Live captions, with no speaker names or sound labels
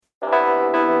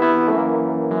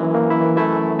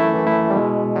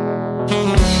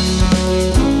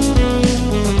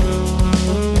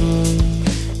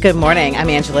Good morning. I'm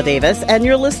Angela Davis, and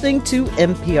you're listening to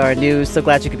NPR News. So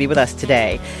glad you could be with us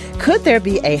today. Could there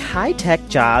be a high-tech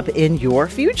job in your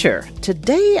future?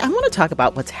 Today, I want to talk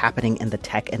about what's happening in the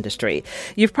tech industry.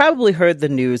 You've probably heard the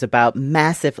news about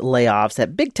massive layoffs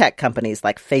at big tech companies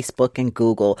like Facebook and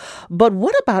Google. But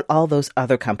what about all those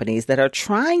other companies that are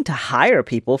trying to hire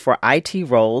people for IT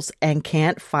roles and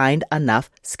can't find enough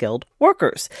skilled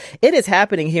workers? It is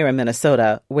happening here in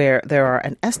Minnesota, where there are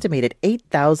an estimated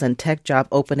 8,000 tech job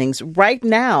openings right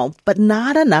now, but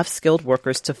not enough skilled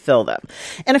workers to fill them.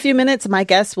 In a few minutes, my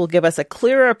guests will give us a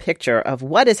clearer picture of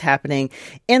what is happening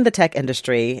in the tech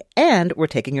industry, and we're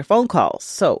taking your phone calls.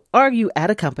 So are you at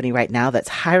a company right now that's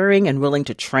hiring and willing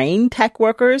to train tech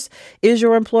workers? Is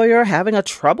your employer having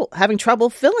trouble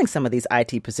filling some of these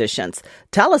IT positions?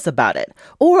 Tell us about it.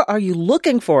 Or are you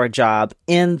looking for a job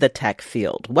in the tech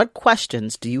field? What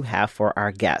questions do you have for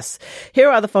our guests? Here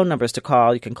are the phone numbers to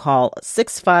call. You can call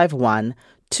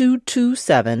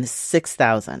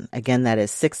 651-227-6000. Again, that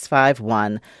is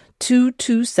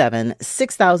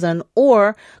 651-227-6000,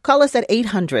 or call us at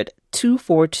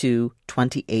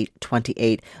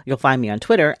 800-242-2828. You'll find me on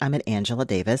Twitter. I'm at Angela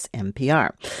Davis,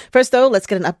 NPR. First, though, let's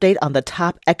get an update on the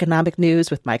top economic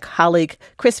news with my colleague,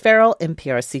 Chris Farrell,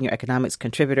 NPR senior economics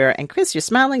contributor. And Chris, you're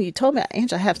smiling. You told me,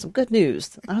 Angela, I have some good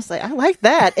news. I was like, I like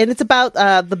that. And it's about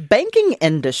the banking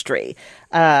industry.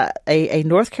 A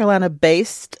North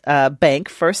Carolina-based bank,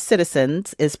 First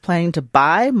Citizens, is planning to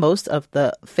buy most of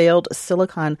the failed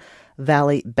Silicon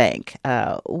Valley Bank.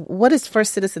 What is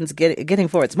First Citizens getting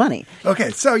for its money? Okay,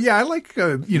 so yeah, I like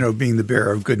being the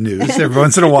bearer of good news every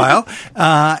once in a while,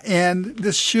 and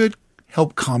this should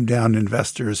help calm down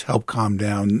investors, help calm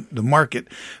down the market.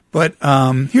 But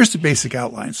here's the basic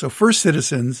outline. So First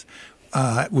Citizens,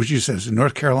 which you said is a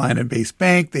North Carolina-based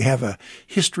bank. They have a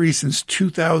history since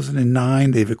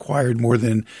 2009. They've acquired more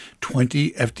than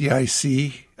 20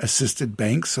 FDIC-assisted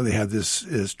banks. So they have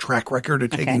this track record of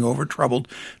taking over troubled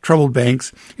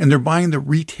banks. And they're buying the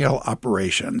retail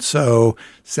operation. So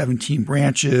 17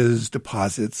 branches,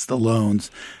 deposits, the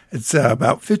loans. It's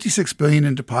about $56 billion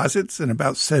in deposits and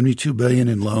about $72 billion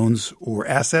in loans or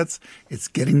assets. It's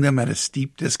getting them at a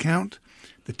steep discount.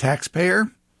 The taxpayer,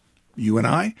 you and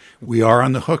I, we are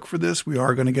on the hook for this. We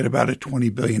are going to get about a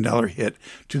 $20 billion hit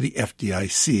to the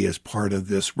FDIC as part of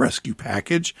this rescue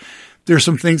package. There are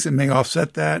some things that may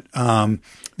offset that. The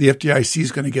FDIC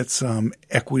is going to get some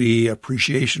equity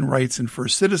appreciation rights in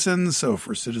First Citizens. So if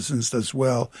First Citizens does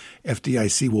well,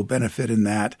 FDIC will benefit in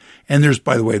that. And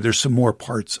by the way, there's some more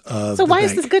parts of the bank. So why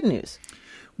is this good news?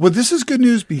 Well, this is good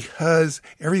news because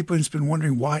everybody's been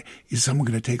wondering, why is someone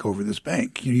going to take over this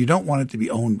bank? You don't want it to be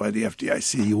owned by the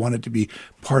FDIC. You want it to be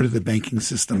part of the banking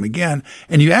system again.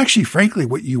 And you actually, frankly,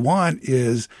 what you want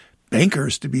is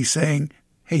bankers to be saying,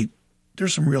 hey,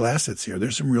 there's some real assets here.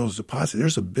 There's some real deposits.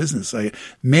 There's a business.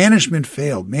 Management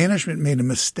failed. Management made a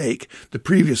mistake. The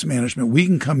previous management, we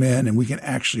can come in and we can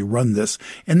actually run this.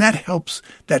 And that helps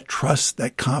that trust,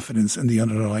 that confidence in the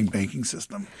underlying banking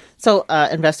system. So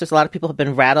investors, a lot of people have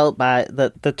been rattled by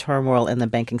the turmoil in the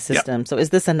banking system. Yep. So is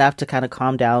this enough to kind of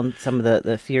calm down some of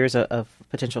the fears of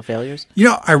potential failures?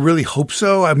 I really hope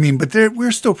so. I mean, but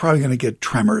we're still probably going to get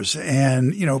tremors.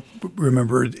 And,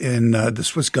 remember in the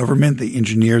Swiss government, they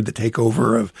engineered the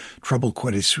takeover of troubled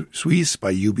Credit Suisse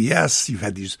by UBS. You've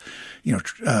had these,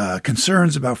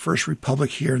 concerns about First Republic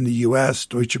here in the U.S.,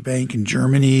 Deutsche Bank in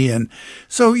Germany. And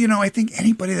so, I think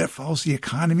anybody that follows the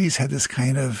economy has had this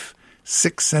kind of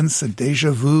sixth sense of deja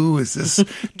vu. Is this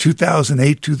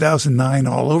 2008, 2009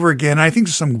 all over again? I think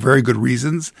there's some very good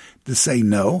reasons to say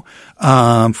no.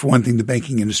 For one thing, the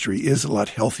banking industry is a lot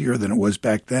healthier than it was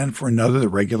back then. For another, the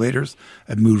regulators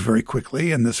have moved very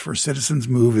quickly, and this First Citizens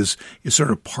move is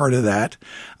sort of part of that.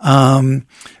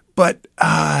 But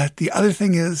the other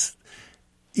thing is,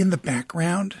 in the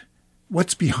background,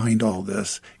 what's behind all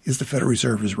this is the Federal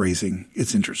Reserve is raising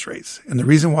its interest rates. And the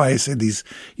reason why I say this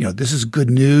is good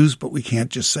news, but we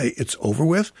can't just say it's over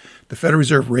with. The Federal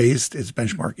Reserve raised its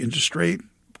benchmark interest rate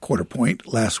quarter point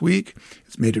last week.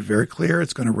 It's made it very clear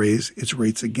it's going to raise its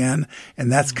rates again.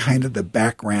 And that's kind of the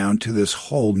background to this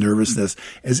whole nervousness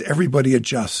as everybody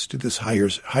adjusts to this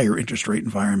higher interest rate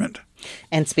environment.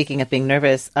 And speaking of being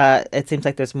nervous, it seems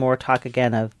like there's more talk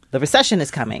again of the recession is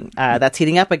coming. That's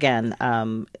heating up again.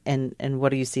 And what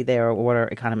do you see there, or what are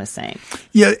economists saying?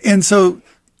 Yeah, and so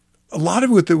a lot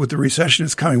of it with the recession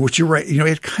is coming, which you're right.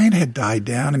 It kind of had died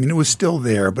down. I mean, it was still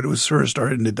there, but it was sort of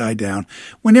starting to die down.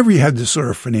 Whenever you have this sort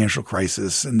of financial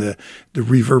crisis and the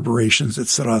reverberations that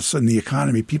set us in the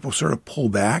economy, people sort of pull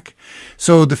back.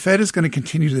 So the Fed is going to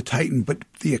continue to tighten, but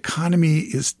the economy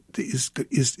is going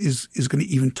to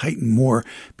even tighten more,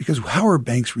 because how are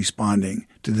banks responding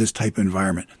to this type of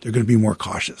environment? They're going to be more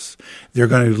cautious. They're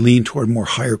going to lean toward more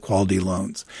higher quality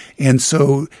loans. And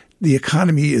so the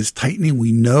economy is tightening.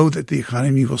 We know that the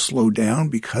economy will slow down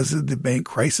because of the bank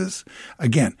crisis.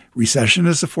 Again, recession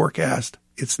is a forecast.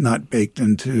 It's not baked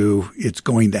into it's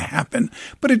going to happen,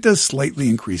 but it does slightly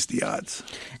increase the odds.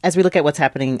 As we look at what's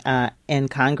happening in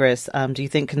Congress, do you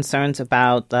think concerns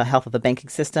about the health of the banking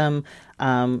system,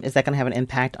 is that going to have an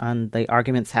impact on the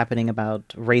arguments happening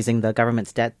about raising the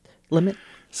government's debt limit?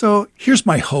 So here's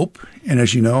my hope. And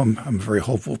as you know, I'm a very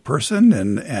hopeful person,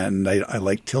 and I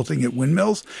like tilting at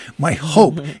windmills. My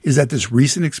hope is that this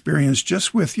recent experience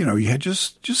just with, you had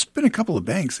just been a couple of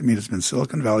banks. I mean, it's been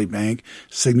Silicon Valley Bank,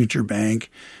 Signature Bank,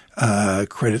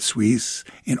 Credit Suisse,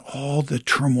 and all the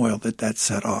turmoil that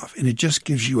set off. And it just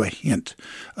gives you a hint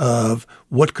of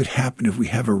what could happen if we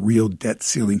have a real debt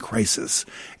ceiling crisis.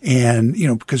 And,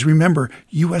 because remember,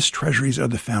 U.S. Treasuries are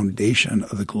the foundation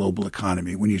of the global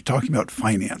economy. When you're talking about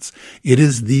finance, it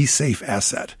is the safe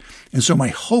asset. And so my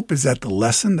hope is that the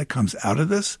lesson that comes out of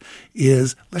this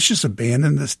is let's just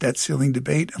abandon this debt ceiling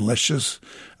debate, and let's just,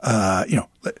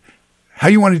 how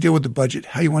you want to deal with the budget,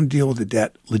 how you want to deal with the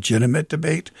debt, legitimate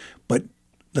debate, but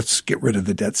let's get rid of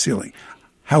the debt ceiling.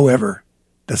 However,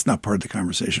 that's not part of the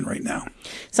conversation right now.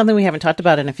 Something we haven't talked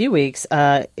about in a few weeks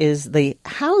is the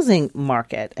housing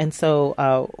market. And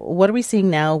so what are we seeing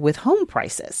now with home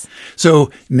prices? So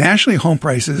nationally, home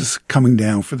prices coming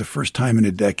down for the first time in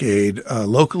a decade.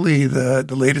 Locally, the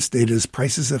latest data is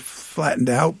prices have flattened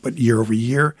out, but year over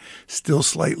year, still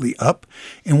slightly up.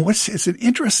 And it's an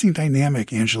interesting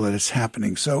dynamic, Angela, that's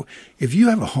happening. So if you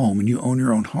have a home and you own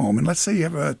your own home, and let's say you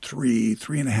have a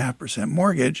 3.5%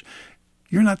 mortgage,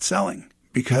 you're not selling.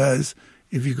 Because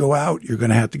if you go out, you're going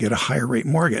to have to get a higher rate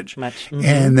mortgage.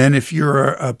 And then if you're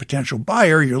a potential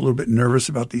buyer, you're a little bit nervous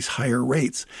about these higher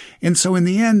rates. And so in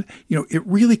the end, it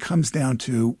really comes down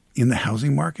to, in the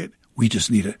housing market, we just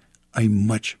need a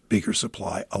much bigger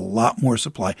supply, a lot more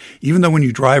supply. Even though when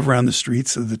you drive around the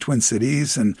streets of the Twin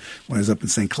Cities, and when I was up in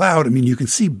St. Cloud, I mean, you can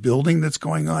see building that's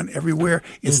going on everywhere.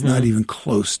 It's not even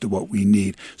close to what we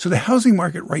need. So the housing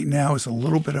market right now is a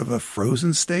little bit of a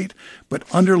frozen state, but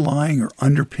underlying or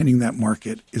underpinning that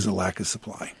market is a lack of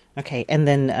supply. Okay. And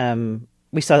then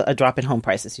we saw a drop in home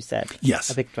prices, you said. Yes.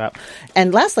 A big drop.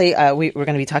 And lastly, we're going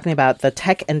to be talking about the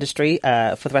tech industry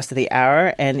for the rest of the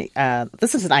hour. And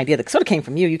this is an idea that sort of came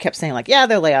from you. You kept saying there are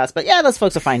layoffs, but those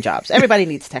folks will find jobs. Everybody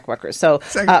needs tech workers. So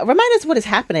remind us what is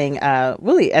happening,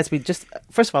 really, as we just,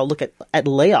 first of all, look at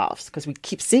layoffs, because we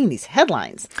keep seeing these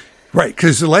headlines. Right,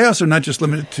 because the layoffs are not just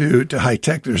limited to high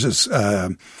tech. There's this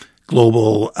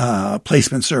global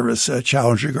placement service,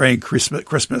 Challenger Gray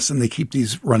Christmas, and they keep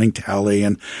these running tally.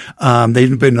 And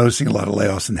they've been noticing a lot of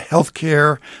layoffs in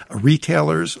healthcare,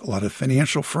 retailers, a lot of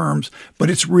financial firms. But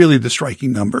it's really the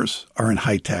striking numbers are in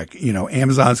high tech.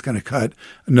 Amazon's going to cut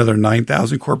another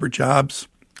 9,000 corporate jobs.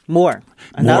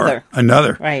 Another.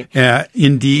 Right.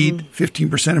 Indeed,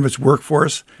 15% of its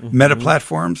workforce, Meta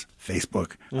Platforms,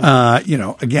 Facebook.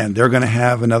 Again, they're going to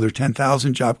have another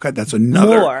 10,000 job cut. That's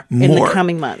another more in the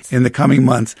coming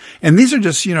months. And these are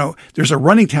just, there's a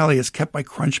running tally that's kept by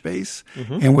Crunchbase.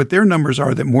 And what their numbers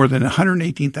are that more than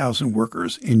 118,000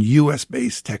 workers in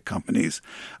U.S.-based tech companies,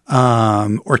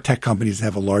 or tech companies that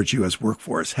have a large U.S.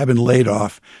 workforce, have been laid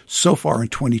off so far in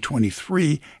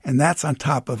 2023. And that's on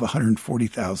top of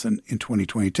 140,000 in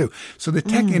 2022. So the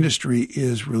tech industry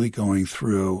is really going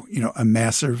through,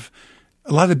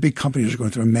 a lot of the big companies are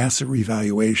going through a massive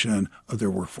revaluation of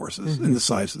their workforces and the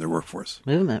size of their workforce.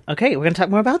 Movement. Okay, we're going to talk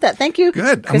more about that. Thank you.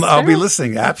 Good. I'll be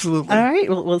listening. Absolutely. All right.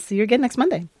 We'll see you again next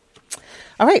Monday.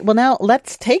 All right. Well, now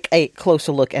let's take a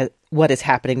closer look at what is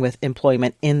happening with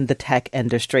employment in the tech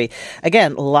industry.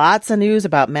 Again, lots of news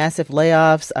about massive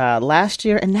layoffs last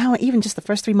year, and now even just the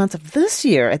first 3 months of this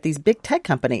year at these big tech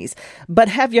companies. But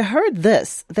have you heard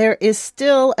this? There is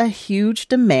still a huge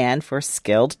demand for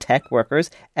skilled tech workers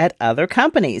at other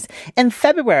companies. In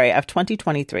February of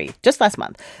 2023, just last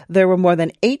month, there were more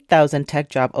than 8,000 tech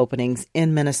job openings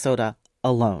in Minnesota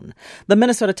alone. The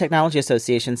Minnesota Technology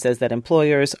Association says that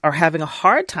employers are having a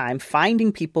hard time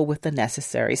finding people with the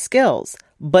necessary skills.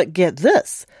 But get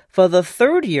this, for the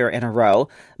third year in a row,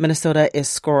 Minnesota is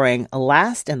scoring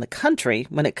last in the country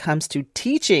when it comes to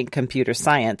teaching computer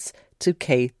science to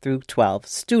K through 12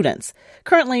 students.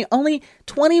 Currently, only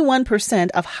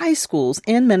 21% of high schools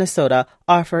in Minnesota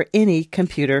offer any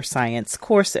computer science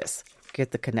courses.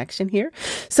 Get the connection here?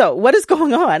 So what is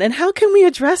going on and how can we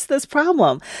address this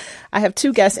problem? I have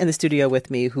two guests in the studio with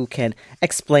me who can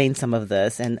explain some of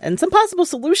this and some possible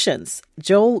solutions.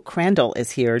 Joel Crandall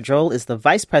is here. Joel is the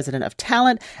Vice President of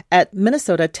Talent at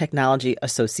Minnesota Technology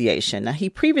Association. Now, he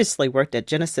previously worked at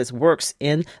Genesis Works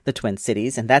in the Twin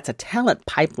Cities, and that's a talent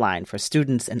pipeline for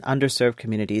students in underserved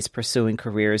communities pursuing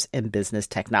careers in business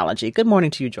technology. Good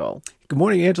morning to you, Joel. Good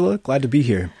morning, Angela. Glad to be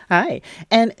here. Hi.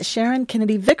 And Sharon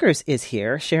Kennedy Vickers is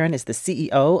here. Sharon is the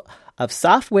CEO of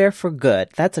Software for Good.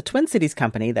 That's a Twin Cities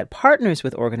company that partners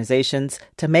with organizations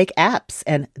to make apps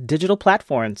and digital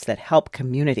platforms that help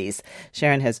communities.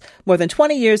 Sharon has more than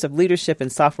 20 years of leadership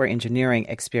and software engineering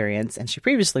experience, and she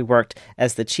previously worked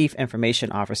as the Chief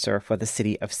Information Officer for the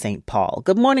city of St. Paul.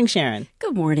 Good morning, Sharon.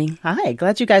 Good morning. Hi,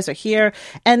 glad you guys are here.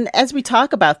 And as we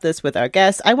talk about this with our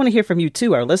guests, I want to hear from you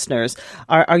too, our listeners.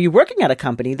 Are you working at a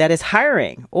company that is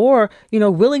hiring or,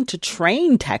 willing to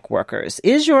train tech workers?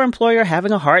 Is your employer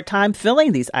having a hard time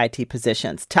filling these IT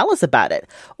positions? Tell us about it.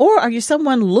 Or are you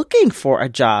someone looking for a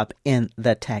job in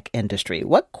the tech industry?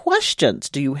 What questions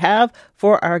do you have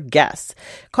for our guests?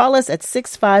 Call us at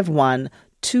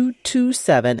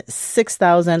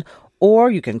 651-227-6000,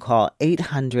 or you can call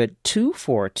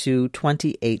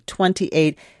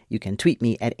 800-242-2828. You can tweet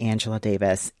me at Angela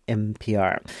Davis,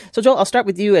 NPR. So, Joel, I'll start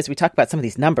with you as we talk about some of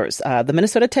these numbers. The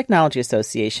Minnesota Technology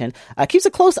Association keeps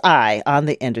a close eye on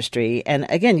the industry. And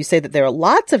again, you say that there are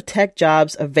lots of tech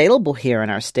jobs available here in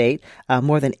our state,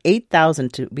 more than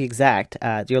 8,000 to be exact,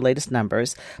 your latest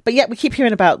numbers. But yet we keep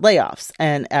hearing about layoffs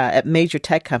and at major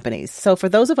tech companies. So for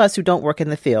those of us who don't work in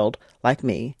the field, like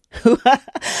me, who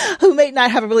may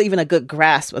not have really even a good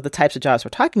grasp of the types of jobs we're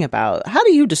talking about, how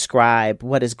do you describe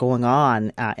what is going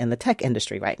on in the tech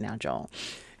industry right now, Joel?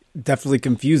 Definitely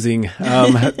confusing.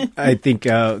 I think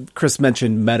Chris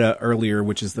mentioned Meta earlier,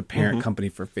 which is the parent company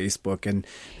for Facebook. And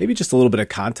maybe just a little bit of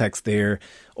context there.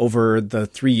 Over the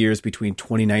 3 years between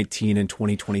 2019 and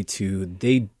 2022,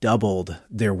 they doubled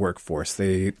their workforce.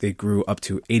 They grew up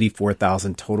to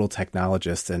 84,000 total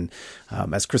technologists. And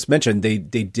as Chris mentioned, they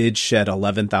did shed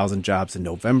 11,000 jobs in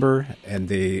November, and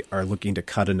they are looking to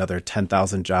cut another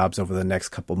 10,000 jobs over the next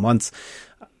couple months.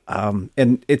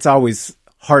 And it's always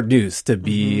hard news to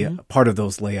be part of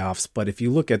those layoffs. But if you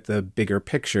look at the bigger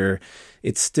picture,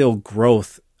 it's still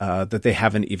growth that they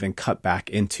haven't even cut back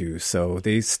into. So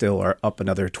they still are up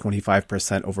another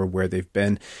 25% over where they've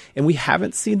been. And we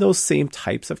haven't seen those same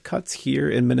types of cuts here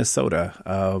in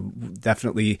Minnesota.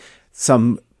 Definitely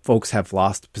some folks have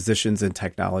lost positions in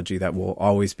technology. That will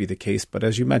always be the case. But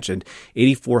as you mentioned,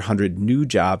 8,400 new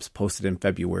jobs posted in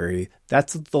February.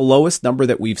 That's the lowest number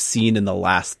that we've seen in the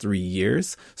last 3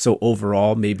 years. So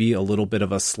overall, maybe a little bit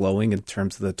of a slowing in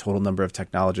terms of the total number of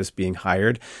technologists being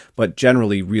hired, but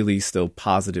generally really still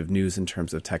positive news in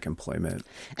terms of tech employment.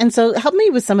 And so help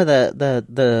me with some of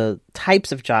the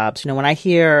types of jobs. When I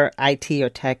hear IT or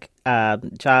tech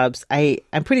jobs,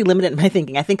 I'm pretty limited in my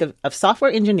thinking. I think of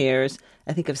software engineers,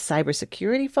 I think of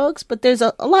cybersecurity folks, but there's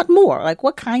a lot more. Like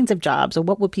what kinds of jobs or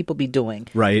what would people be doing?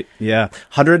 Right. Yeah.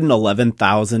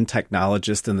 111,000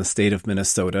 technologists in the state of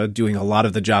Minnesota doing a lot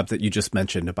of the jobs that you just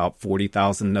mentioned. About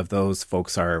 40,000 of those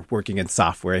folks are working in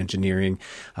software engineering.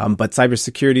 But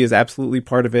cybersecurity is absolutely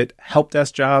part of it. Help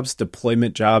desk jobs,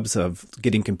 deployment jobs of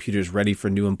getting computers ready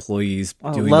for new employees.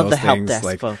 Doing love those the help things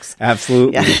desk, folks.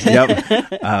 Absolutely. Yeah. Yep.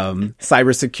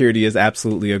 Cybersecurity is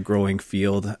absolutely a growing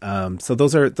field. So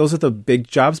those are the big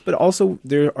jobs, but also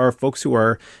there are folks who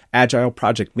are agile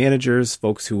project managers,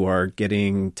 folks who are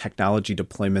getting technology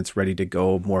deployments ready to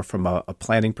go more from a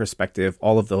planning perspective.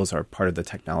 All of those are part of the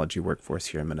technology workforce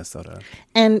here in Minnesota.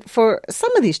 And for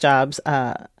some of these jobs,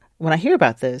 when I hear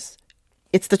about this,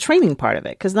 it's the training part of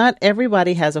it, because not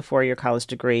everybody has a 4-year college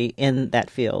degree in that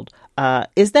field.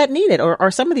 Is that needed? Or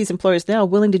are some of these employers now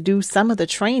willing to do some of the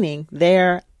training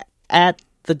there at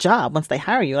the job once they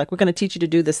hire you? Like, we're going to teach you to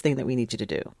do this thing that we need you to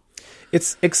do.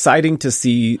 It's exciting to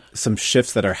see some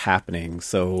shifts that are happening.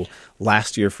 So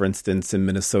last year, for instance, in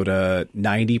Minnesota,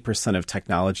 90% of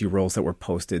technology roles that were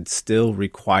posted still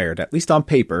required, at least on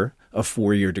paper, a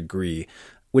 4-year degree,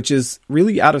 which is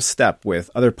really out of step with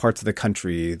other parts of the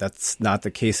country. That's not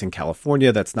the case in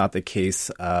California. That's not the case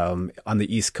on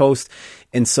the East Coast.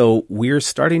 And so we're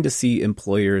starting to see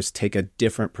employers take a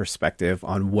different perspective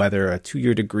on whether a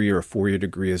 2-year degree or a 4-year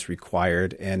degree is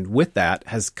required. And with that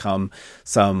has come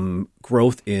some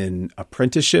growth in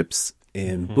apprenticeships,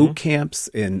 in boot camps,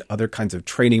 in other kinds of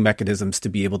training mechanisms to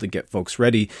be able to get folks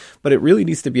ready. But it really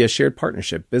needs to be a shared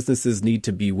partnership. Businesses need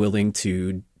to be willing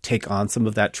to take on some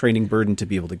of that training burden to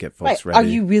be able to get folks right. ready.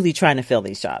 Are you really trying to fill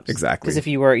these jobs? Exactly. Because if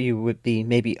you were, you would be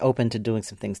maybe open to doing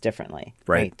some things differently.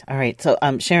 Right. All right. So,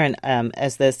 Sharon,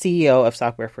 as the CEO of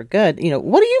Software for Good,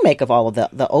 what do you make of all of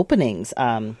the openings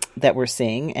that we're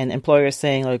seeing, and employers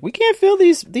saying, like, we can't fill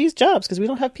these jobs because we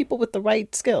don't have people with the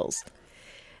right skills?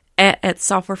 At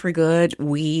Software for Good,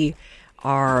 we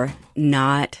are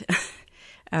not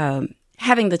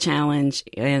having the challenge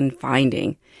in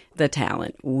finding the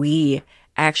talent. We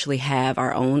actually have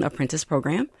our own apprentice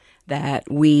program that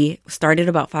we started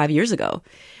about 5 years ago.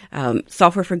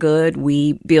 Software for Good,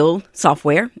 we build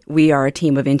software. We are a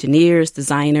team of engineers,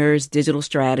 designers, digital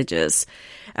strategists.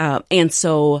 And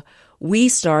so we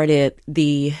started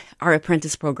our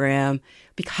apprentice program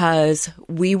because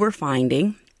we were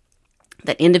finding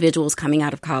that individuals coming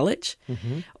out of college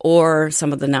or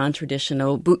some of the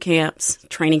non-traditional boot camps,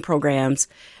 training programs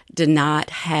did not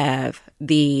have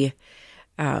the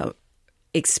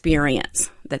experience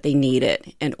that they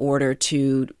needed in order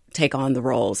to take on the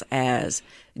roles as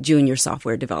junior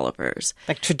software developers.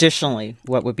 Like traditionally,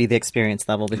 what would be the experience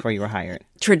level before you were hired?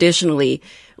 Traditionally,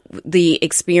 the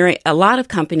experience, a lot of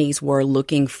companies were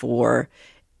looking for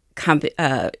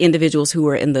individuals who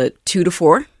were in the 2 to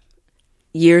 4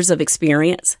 years of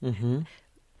experience.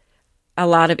 A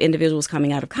lot of individuals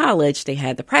coming out of college, they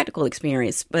had the practical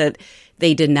experience, but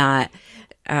they did not.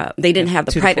 They didn't have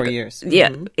the 2 to 4 years.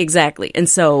 Yeah, exactly. And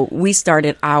so we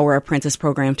started our apprentice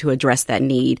program to address that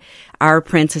need. Our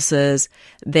apprentices,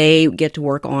 they get to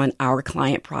work on our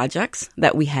client projects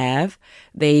that we have.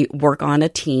 They work on a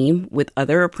team with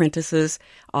other apprentices,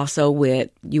 also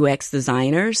with UX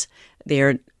designers.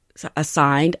 They're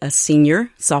assigned a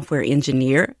senior software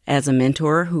engineer as a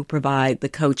mentor who provide the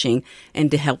coaching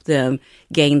and to help them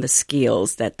gain the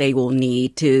skills that they will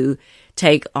need to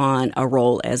take on a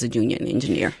role as a junior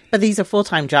engineer. But these are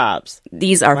full-time jobs.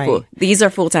 These are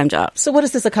full-time jobs. So what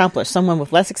does this accomplish? Someone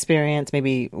with less experience,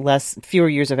 maybe fewer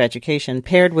years of education,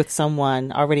 paired with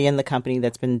someone already in the company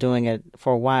that's been doing it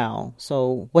for a while.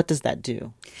 So what does that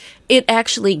do? It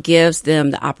actually gives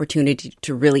them the opportunity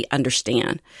to really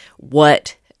understand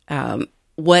what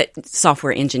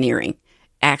software engineering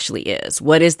actually is.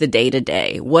 What is the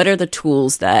day-to-day? What are the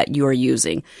tools that you are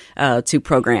using to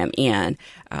program in?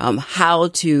 How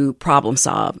to problem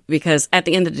solve? Because at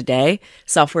the end of the day,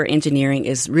 software engineering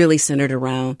is really centered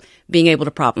around being able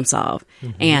to problem solve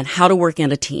and how to work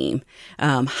in a team,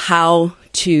 how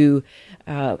to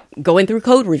going through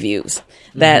code reviews.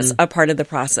 That's a part of the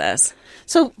process.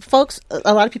 So folks,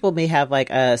 a lot of people may have like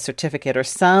a certificate or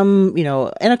some, in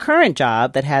a current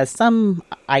job that has some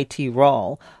IT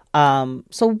role.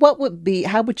 So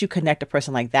how would you connect a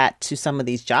person like that to some of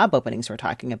these job openings we're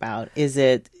talking about? Is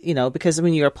it, because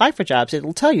when you apply for jobs,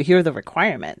 it'll tell you, here are the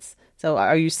requirements. So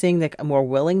are you seeing a more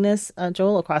willingness,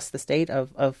 Joel, across the state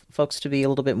of folks to be a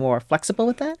little bit more flexible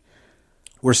with that?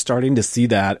 We're starting to see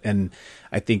that, and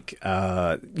I think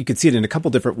you can see it in a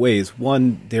couple different ways.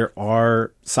 One, there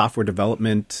are software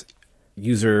development,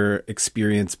 user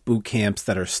experience boot camps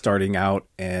that are starting out,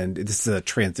 and this is a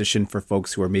transition for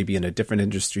folks who are maybe in a different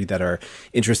industry that are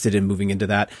interested in moving into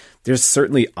that. There's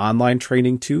certainly online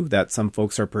training too that some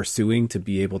folks are pursuing to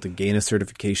be able to gain a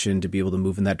certification, to be able to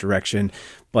move in that direction.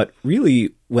 But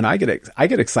really, when I get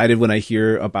excited when I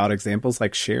hear about examples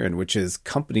like Sharon, which is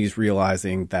companies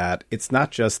realizing that it's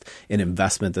not just an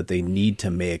investment that they need to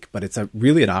make, but it's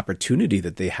really an opportunity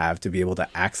that they have to be able to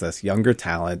access younger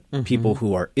talent, people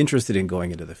who are interested in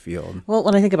going into the field. Well,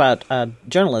 when I think about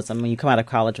journalism, when you come out of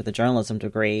college with a journalism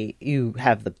degree, you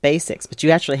have the basics, but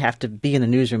you actually have to be in the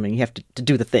newsroom and you have to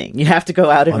do the thing. You have to go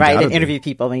out and write and interview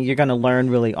people. I mean, you're going to learn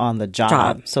really on the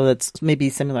job. So that's maybe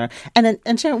similar.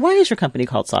 And Sharon, why is your company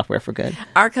called Software for Good?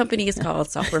 Our company is called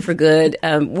Software for Good.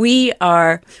 We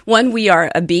are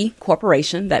a B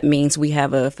corporation. That means we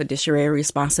have a fiduciary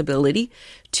responsibility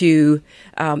to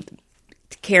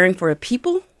caring for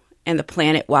people and the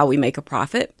planet while we make a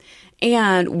profit.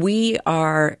 And we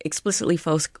are explicitly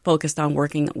focused on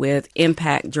working with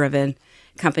impact-driven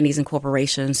companies and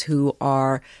corporations who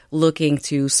are looking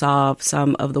to solve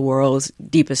some of the world's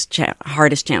deepest,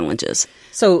 hardest challenges.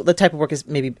 So the type of work is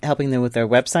maybe helping them with their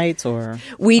websites, or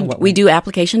we do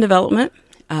application development.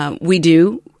 We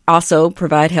do also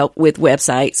provide help with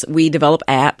websites. We develop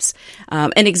apps.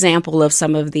 An example of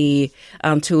some of the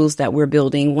tools that we're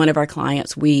building, one of our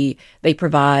clients, they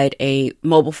provide a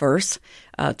mobile-first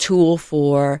tool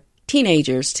for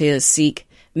teenagers to seek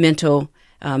mental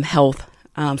health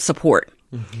support.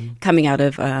 Coming out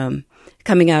of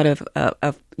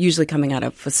usually coming out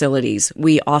of facilities.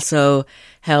 We also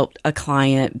helped a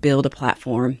client build a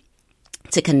platform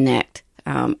to connect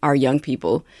our young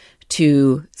people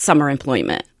to summer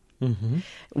employment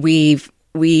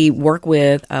We work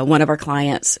with one of our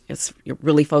clients. It's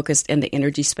really focused in the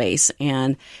energy space,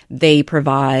 and they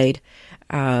provide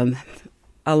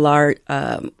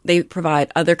they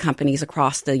provide other companies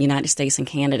across the United States and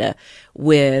Canada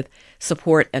with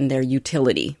support in their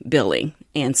utility billing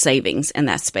and savings in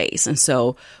that space. And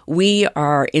so we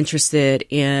are interested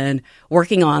in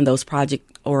working on those projects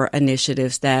or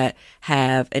initiatives that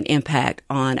have an impact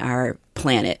on our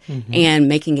planet and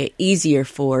making it easier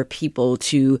for people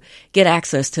to get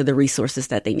access to the resources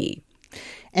that they need.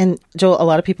 And Joel, a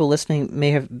lot of people listening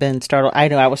may have been startled. I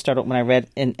know I was startled when I read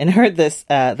and heard this,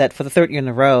 that for the third year in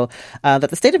a row, that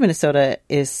the state of Minnesota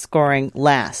is scoring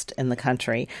last in the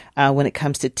country when it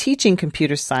comes to teaching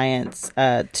computer science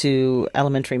to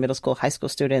elementary, middle school, high school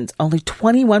students. Only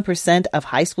 21% of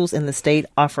high schools in the state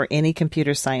offer any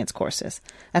computer science courses.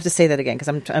 I have to say that again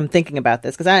because I'm thinking about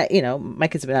this because my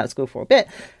kids have been out of school for a bit.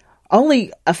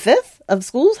 Only a fifth of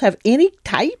schools have any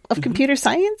type of computer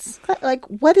science? Like,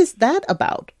 what is that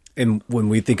about? And when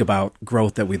we think about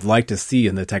growth that we'd like to see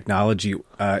in the technology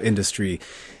industry,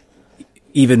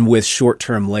 even with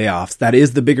short-term layoffs, that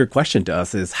is the bigger question to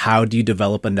us is how do you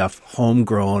develop enough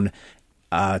homegrown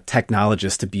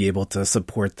technologists to be able to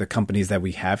support the companies that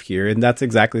we have here. And that's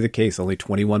exactly the case. Only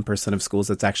 21% of schools.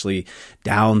 That's actually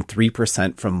down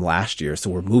 3% from last year. So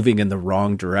we're moving in the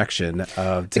wrong direction.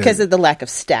 Because of the lack of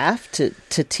staff to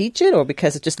teach it or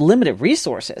because of just limited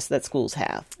resources that schools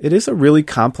have? It is a really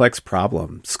complex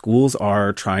problem. Schools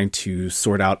are trying to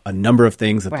sort out a number of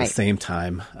things at the same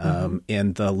time.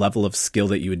 And the level of skill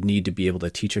that you would need to be able to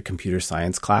teach a computer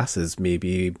science class is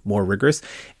maybe more rigorous.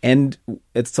 And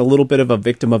it's a little bit of a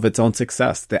victim of its own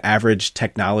success. The average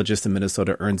technologist in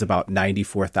Minnesota earns about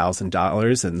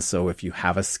 $94,000. And so if you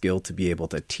have a skill to be able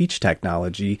to teach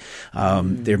technology,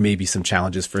 there may be some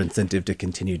challenges for incentive to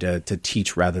continue to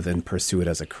teach rather than pursue it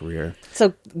as a career.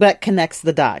 So that connects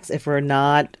the dots. If we're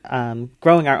not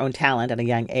growing our own talent at a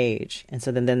young age, and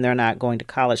so then they're not going to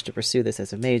college to pursue this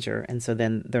as a major, and so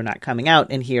then they're not coming out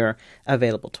and here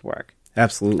available to work.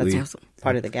 Absolutely. That's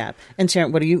part of the gap. And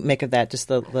Sharon, what do you make of that? Just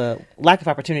the lack of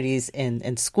opportunities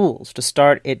in schools to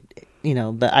start it,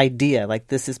 the idea like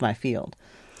this is my field.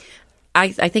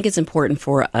 I think it's important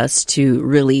for us to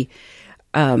really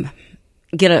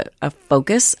get a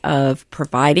focus of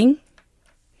providing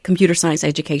computer science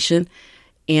education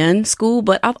in school,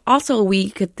 but also we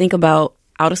could think about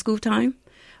out of school time.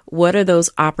 What are those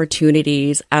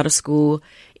opportunities out of school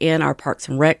in our parks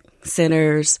and rec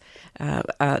centers?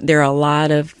 There are a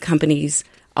lot of companies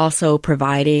also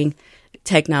providing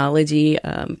technology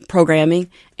programming,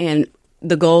 and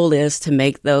the goal is to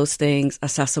make those things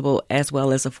accessible as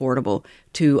well as affordable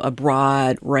to a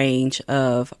broad range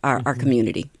of our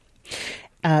community.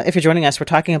 If you're joining us, we're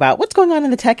talking about what's going on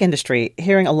in the tech industry,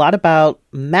 hearing a lot about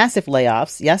massive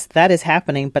layoffs. Yes, that is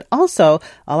happening, but also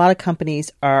a lot of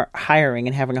companies are hiring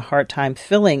and having a hard time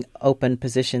filling open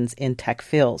positions in tech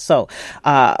fields. So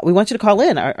we want you to call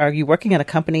in. Are you working at a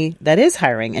company that is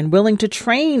hiring and willing to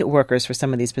train workers for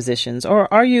some of these positions?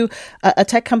 Or are you a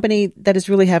tech company that is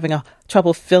really having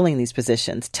trouble filling these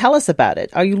positions? Tell us about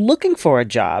it. Are you looking for a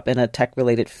job in a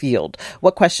tech-related field?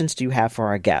 What questions do you have for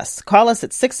our guests? Call us at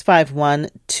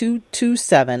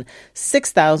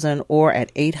 651-227-6000 or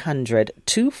at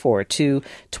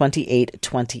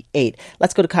 800-242-2828.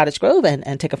 Let's go to Cottage Grove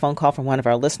and take a phone call from one of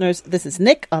our listeners. This is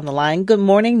Nick on the line. Good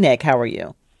morning, Nick. How are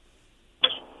you?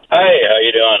 Hi, how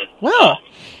you doing? Well.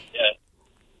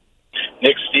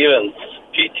 Nick Stevens,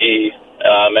 PT.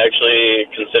 I'm actually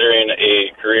considering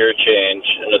a career change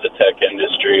into the tech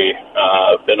industry.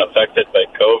 I've been affected by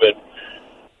COVID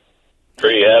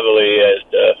pretty heavily. I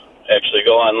had to actually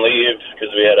go on leave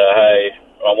because we had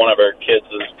one of our kids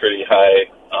is pretty high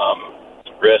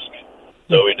risk,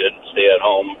 so we did stay at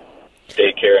home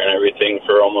daycare and everything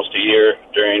for almost a year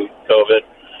during COVID.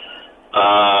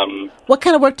 What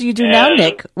kind of work do you do now,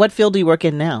 Nick? What field do you work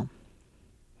in now?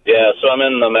 Yeah, so I'm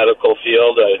in the medical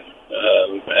field. I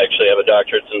actually have a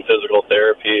doctorate in physical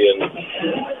therapy, and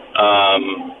I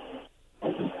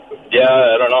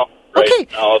don't know. Right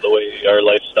now, the way our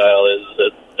lifestyle is,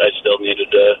 that I still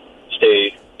needed to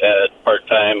stay at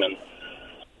part-time, and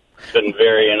it's been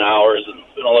varying hours, and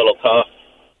it's been a little tough.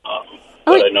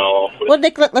 But I know. Well,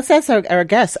 Nick, let's ask our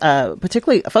guests,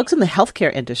 particularly folks in the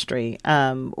healthcare industry.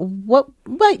 What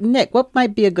might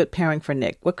be a good pairing for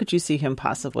Nick? What could you see him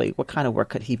possibly? What kind of work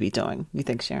could he be doing? You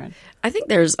think, Sharon? I think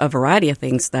there's a variety of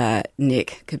things that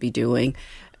Nick could be doing.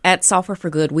 At Software for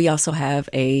Good, we also have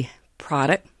a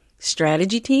product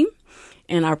strategy team.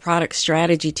 And our product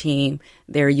strategy team,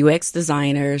 they're UX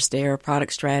designers, they're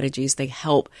product strategies. They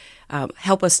help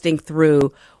us think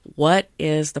through what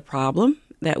is the problem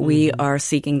that we are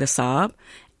seeking to solve,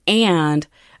 and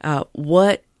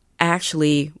what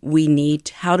actually we need,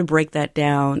 how to break that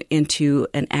down into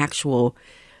an actual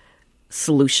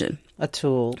solution. A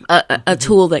tool. A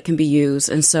tool that can be used.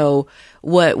 And so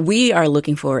what we are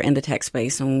looking for in the tech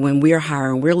space, and when we are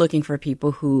hiring, we're looking for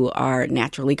people who are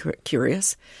naturally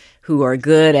curious, who are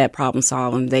good at problem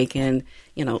solving. They can,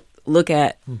 look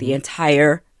at the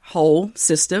entire whole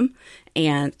system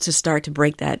and to start to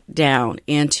break that down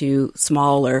into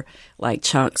smaller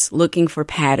chunks, looking for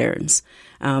patterns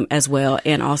as well,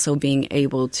 and also being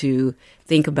able to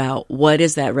think about what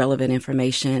is that relevant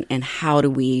information and how do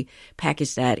we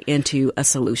package that into a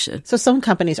solution. So some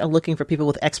companies are looking for people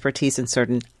with expertise in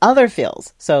certain other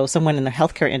fields. So someone in the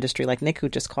healthcare industry like Nick, who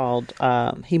just called,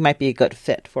 he might be a good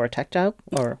fit for a tech job,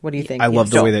 or what do you think? I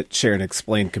love the way that Sharon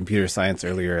explained computer science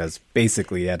earlier as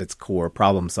basically at its core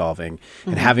problem solving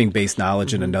and having base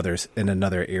knowledge in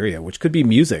another area, which could be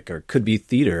music or could be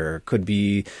theater or could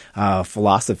be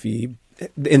philosophy.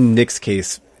 In Nick's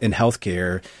case, in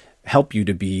healthcare, help you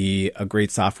to be a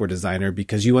great software designer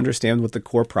because you understand what the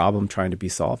core problem trying to be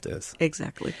solved is.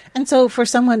 Exactly. And so for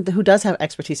someone who does have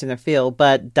expertise in their field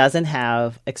but doesn't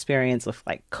have experience with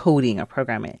coding or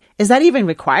programming, is that even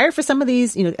required for some of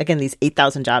these, again, these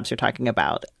 8,000 jobs you're talking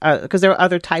about? Because there are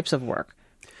other types of work.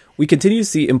 We continue to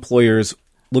see employers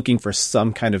looking for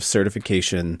some kind of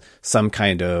certification, some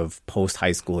kind of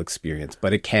post-high school experience.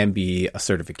 But it can be a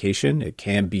certification. It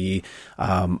can be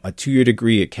a 2-year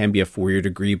degree. It can be a 4-year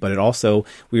degree. But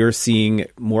we are seeing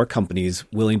more companies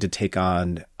willing to take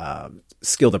on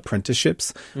skilled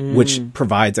apprenticeships, which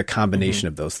provides a combination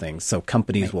of those things. So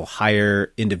companies will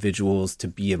hire individuals to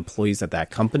be employees at that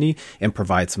company and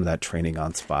provide some of that training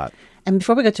on spot. And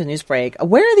before we go to a news break,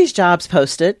 where are these jobs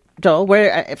posted, Joel?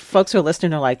 Where if folks who are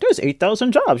listening are like, there's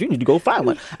 8,000 jobs, you need to go find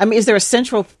one. I mean, is there a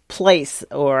central place,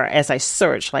 or as I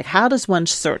search, how does one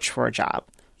search for a job?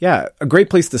 Yeah, a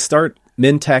great place to start,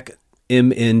 Mintech,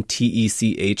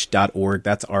 mntech.org.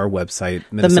 That's our website,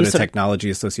 Minnesota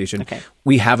Technology Association. Okay.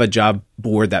 We have a job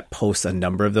board that posts a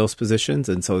number of those positions,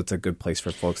 and so it's a good place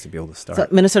for folks to be able to start. So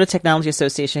Minnesota Technology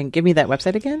Association, give me that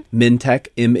website again. Mintech,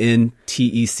 mntech.org.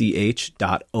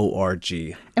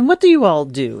 And what do you all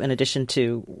do in addition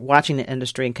to watching the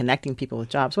industry and connecting people with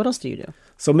jobs? What else do you do?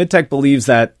 So Mintech believes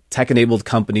that tech-enabled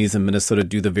companies in Minnesota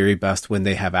do the very best when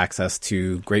they have access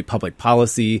to great public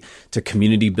policy, to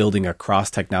community building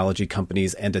across technology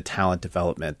companies, and to talent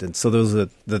development. And so those are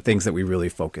the things that we really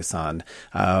focus on,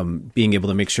 being able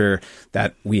to make sure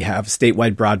that we have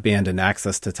statewide broadband and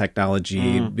access to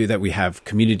technology, that we have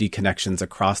community connections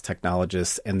across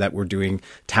technologists, and that we're doing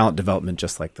talent development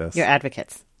just like this. You're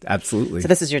advocates. Absolutely. So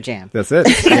this is your jam. That's it.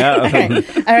 Yeah.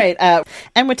 All right.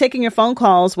 And we're taking your phone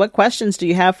calls. What questions do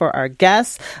you have for our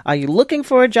guests? Are you looking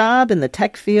for a job in the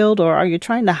tech field, or are you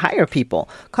trying to hire people?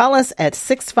 Call us at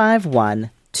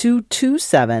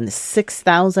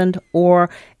 651-227-6000 or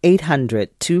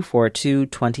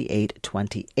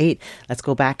 800-242-2828. Let's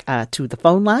go back to the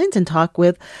phone lines and talk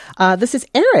with, this is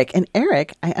Eric. And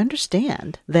Eric, I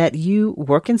understand that you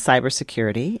work in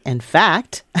cybersecurity. In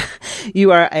fact,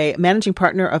 you are a managing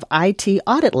partner of IT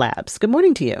Audit Labs. Good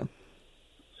morning to you.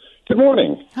 Good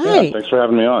morning. Hi. Yeah, thanks for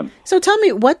having me on. So tell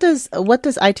me, what does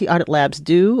IT Audit Labs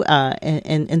do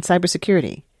in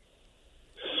cybersecurity?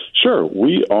 Sure.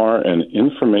 We are an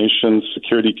information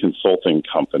security consulting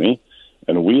company,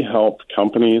 and we help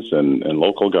companies and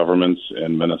local governments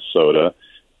in Minnesota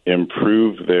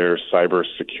improve their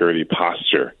cybersecurity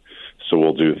posture. So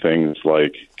we'll do things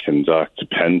like conduct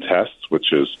pen tests,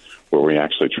 which is where we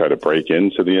actually try to break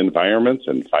into the environment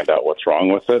and find out what's wrong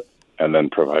with it and then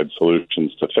provide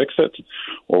solutions to fix it.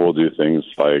 Or we'll do things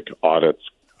like audits,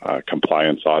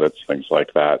 compliance audits, things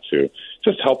like that, to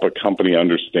just help a company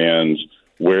understand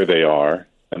where they are.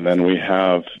 And then we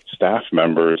have staff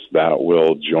members that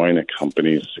will join a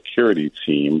company's security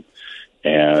team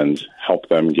and help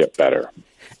them get better.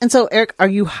 And so, Eric, are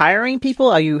you hiring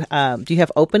people? Do you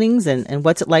have openings? And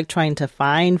what's it like trying to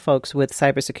find folks with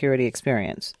cybersecurity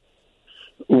experience?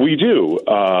 We do.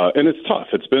 And it's tough.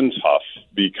 It's been tough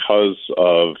because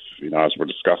of, as we're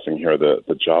discussing here,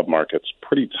 the job market's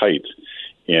pretty tight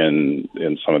in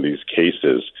some of these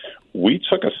cases. We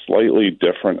took a slightly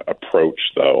different approach,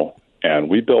 though, and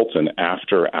we built an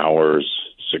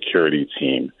after-hours security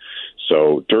team.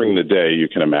 So during the day, you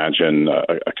can imagine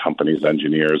a company's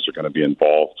engineers are going to be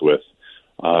involved with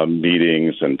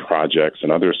meetings and projects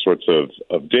and other sorts of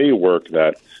day work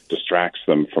that distracts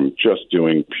them from just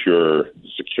doing pure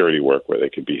security work, where they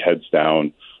could be heads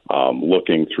down,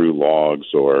 looking through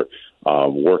logs or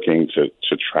working to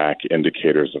track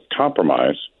indicators of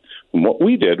compromise. And what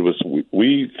we did was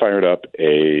we fired up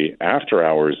a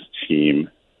after-hours team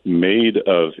made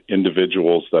of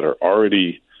individuals that are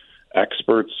already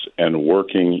experts and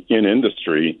working in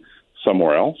industry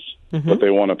somewhere else, but they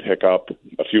want to pick up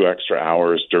a few extra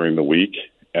hours during the week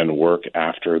and work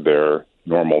after their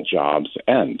normal jobs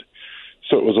end.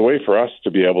 So it was a way for us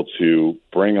to be able to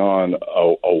bring on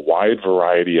a wide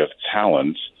variety of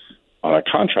talent on a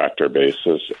contractor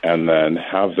basis and then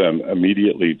have them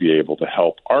immediately be able to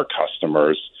help our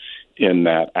customers in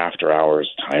that after-hours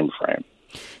time frame.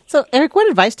 So, Eric, what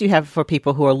advice do you have for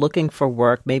people who are looking for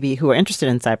work, maybe who are interested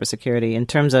in cybersecurity, in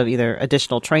terms of either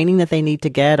additional training that they need to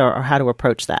get or how to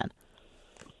approach that?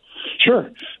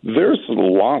 Sure. There's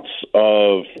lots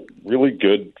of really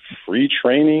good free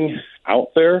training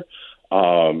out there.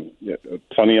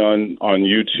 Plenty on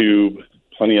YouTube,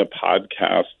 plenty of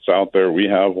podcasts out there. We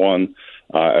have one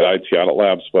at IT Audit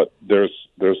Labs, but there's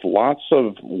lots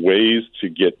of ways to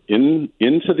get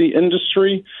into the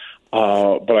industry.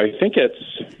 But I think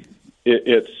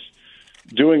it's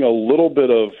doing a little bit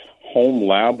of home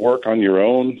lab work on your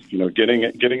own. You know, getting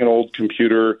an old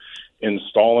computer,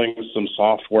 installing some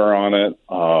software on it,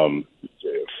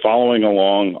 following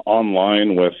along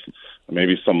online with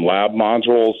maybe some lab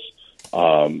modules.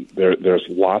 There's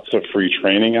lots of free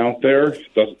training out there.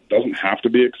 Doesn't have to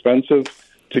be expensive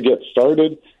to get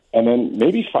started. And then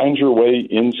maybe find your way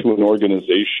into an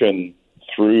organization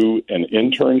through an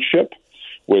internship,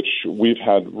 which we've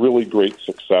had really great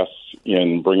success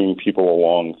in bringing people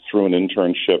along through an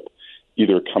internship,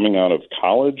 either coming out of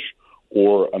college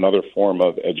or another form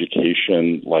of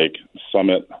education like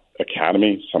Summit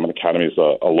Academy. Summit Academy is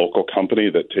a local company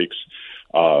that takes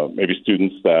maybe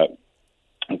students that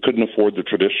couldn't afford the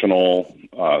traditional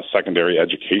secondary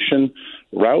education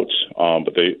route,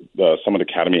 but the Summit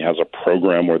Academy has a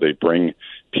program where they bring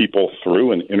people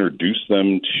through and introduce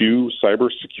them to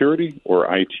cybersecurity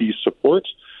or IT support.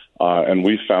 And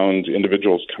we found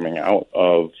individuals coming out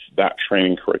of that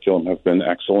training curriculum have been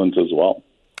excellent as well.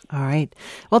 All right.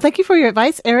 Well, thank you for your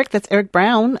advice, Eric. That's Eric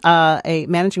Brown, a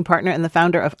managing partner and the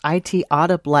founder of IT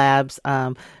Audit Labs,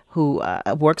 who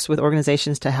works with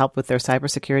organizations to help with their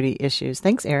cybersecurity issues.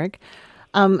 Thanks, Eric.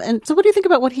 And so what do you think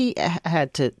about what he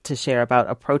had to share about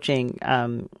approaching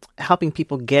helping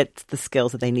people get the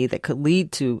skills that they need that could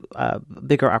lead to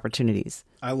bigger opportunities?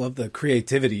 I love the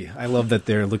creativity. I love that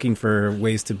they're looking for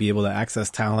ways to be able to access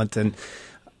talent. And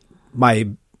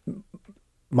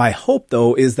my hope,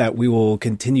 though, is that we will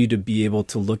continue to be able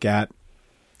to look at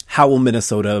how will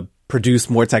Minnesota produce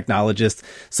more technologists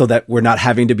so that we're not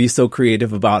having to be so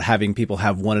creative about having people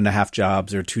have 1.5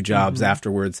 jobs or 2 jobs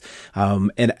afterwards.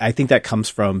 And I think that comes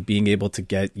from being able to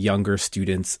get younger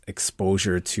students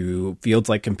exposure to fields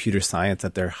like computer science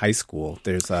at their high school.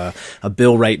 There's a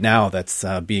bill right now that's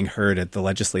being heard at the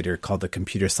legislature called the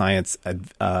Computer Science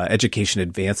Education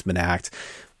Advancement Act.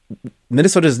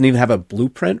 Minnesota doesn't even have a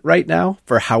blueprint right now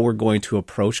for how we're going to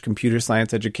approach computer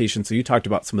science education. So you talked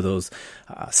about some of those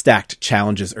stacked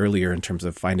challenges earlier in terms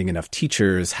of finding enough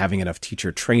teachers, having enough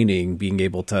teacher training, being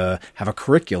able to have a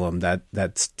curriculum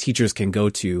that teachers can go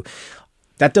to.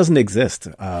 That doesn't exist.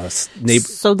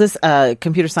 So this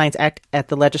Computer Science Act at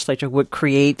the legislature would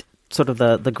create sort of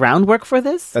the groundwork for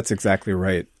this? That's exactly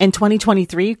right. In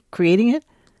 2023, creating it?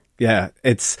 Yeah,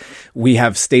 we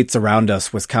have states around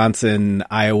us, Wisconsin,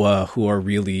 Iowa, who are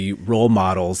really role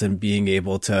models in being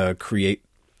able to create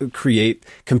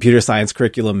computer science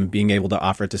curriculum and being able to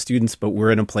offer it to students. But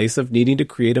we're in a place of needing to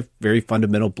create a very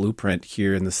fundamental blueprint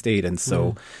here in the state. And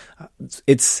so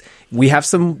we have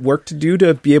some work to do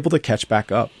to be able to catch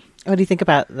back up. What do you think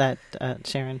about that,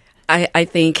 Sharon? I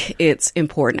think it's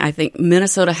important. I think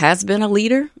Minnesota has been a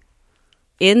leader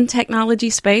in technology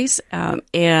space,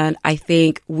 and I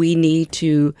think we need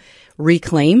to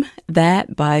reclaim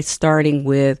that by starting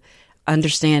with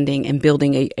understanding and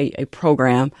building a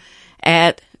program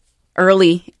at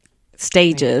early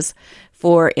stages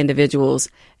for individuals,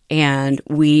 and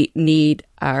we need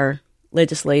our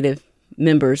legislative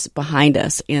members behind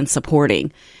us in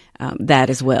supporting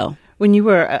that as well. When you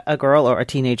were a girl or a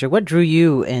teenager, what drew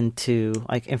you into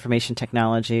like information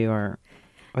technology or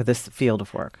this field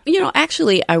of work? You know,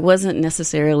 actually, I wasn't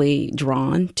necessarily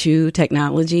drawn to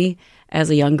technology as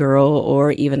a young girl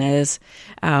or even as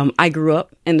I grew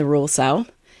up in the rural South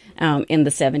in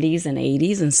the 70s and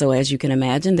 80s. And so, as you can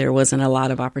imagine, there wasn't a lot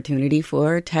of opportunity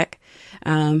for tech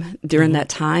during that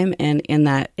time and in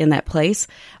that place.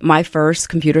 My first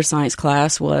computer science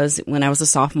class was when I was a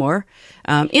sophomore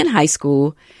in high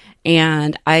school.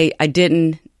 And I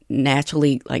didn't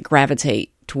naturally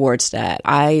gravitate towards that.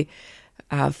 I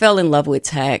fell in love with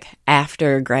tech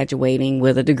after graduating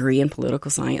with a degree in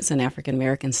political science and African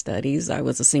American studies. I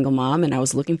was a single mom and I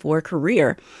was looking for a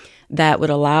career that would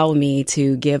allow me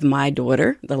to give my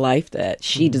daughter the life that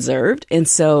she deserved. And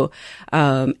so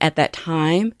at that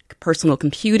time, personal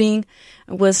computing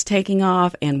was taking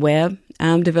off and web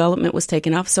development was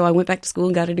taking off. So I went back to school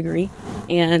and got a degree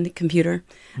in computer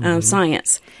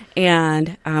science.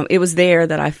 And it was there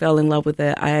that I fell in love with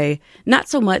it. Not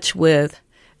so much with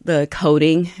the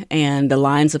coding and the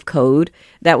lines of code.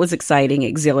 That was exciting,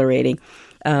 exhilarating.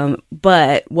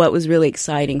 But what was really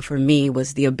exciting for me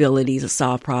was the ability to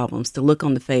solve problems, to look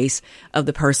on the face of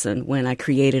the person when I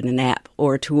created an app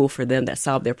or a tool for them that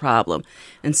solved their problem.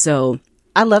 And so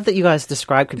I love that you guys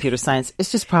describe computer science.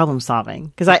 It's just problem solving.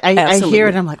 Because I hear it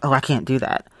and I'm like, oh, I can't do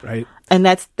that. Right. And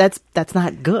that's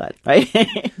not good, right?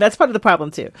 That's part of the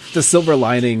problem too. The silver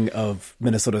lining of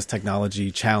Minnesota's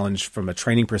technology challenge from a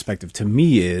training perspective to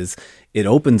me is it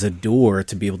opens a door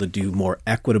to be able to do more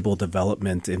equitable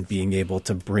development and being able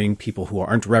to bring people who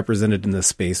aren't represented in the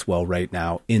space well right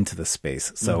now into the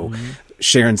space. So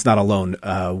Sharon's not alone.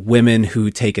 Women who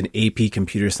take an AP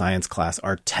computer science class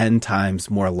are 10 times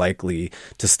more likely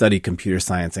to study computer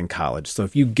science in college. So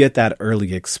if you get that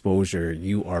early exposure,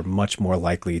 you are much more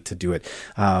likely to do it.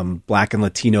 Black and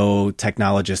Latino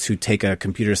technologists who take a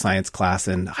computer science class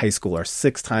in high school are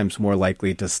 6 times more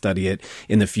likely to study it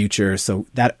in the future. So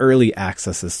that early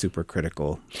access is super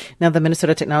critical. Now, the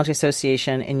Minnesota Technology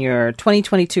Association, in your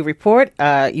 2022 report,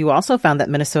 you also found that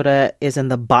Minnesota is in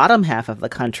the bottom half of the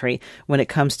country when it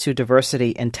comes to diversity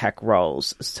in tech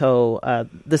roles. So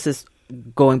this is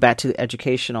going back to the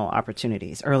educational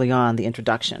opportunities early on, the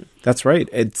introduction. That's right.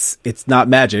 It's not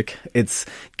magic. It's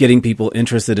getting people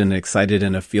interested and excited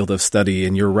in a field of study.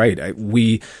 And you're right.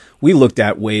 We looked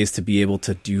at ways to be able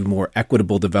to do more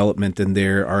equitable development. And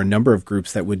there are a number of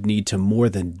groups that would need to more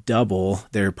than double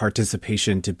their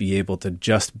participation to be able to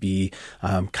just be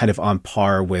kind of on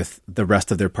par with the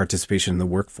rest of their participation in the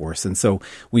workforce. And so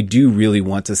we do really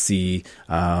want to see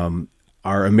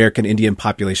our American Indian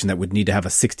population that would need to have a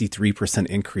 63%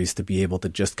 increase to be able to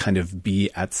just kind of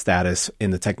be at status in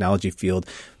the technology field,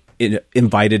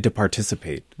 invited to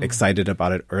participate, excited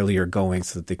about it earlier going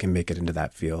so that they can make it into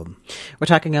that field. We're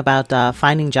talking about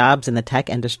finding jobs in the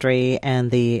tech industry and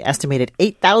the estimated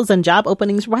 8,000 job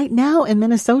openings right now in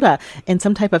Minnesota in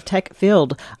some type of tech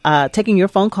field. Taking your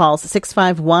phone calls,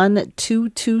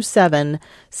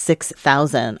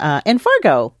 651-227-6000. In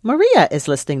Fargo, Maria is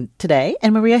listening today,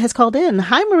 and Maria has called in.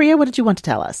 Hi, Maria. What did you want to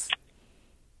tell us?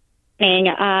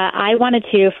 I wanted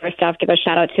to first off give a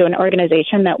shout out to an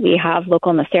organization that we have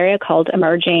local in this area called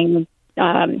Emerging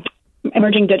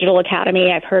Digital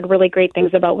Academy. I've heard really great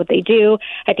things about what they do.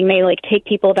 I think they take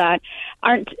people that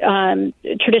aren't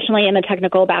traditionally in the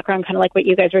technical background, kind of like what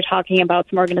you guys were talking about.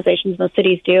 Some organizations in the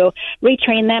cities do,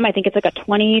 retrain them. I think it's like a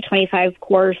 25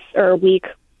 course or week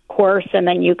course, and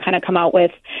then you kind of come out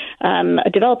with a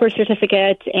developer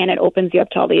certificate, and it opens you up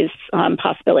to all these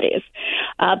possibilities.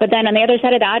 But then on the other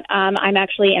side of that, I'm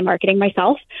actually in marketing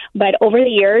myself. But over the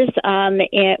years,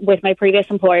 with my previous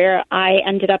employer, I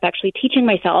ended up actually teaching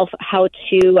myself how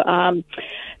to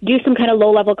do some kind of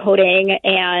low-level coding,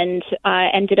 and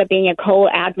ended up being a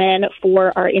co-admin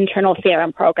for our internal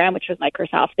CRM program, which was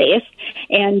Microsoft-based,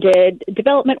 and did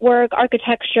development work,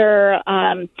 architecture,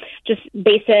 just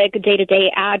basic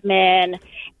day-to-day admin,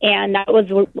 and that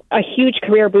was a huge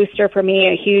career booster for me,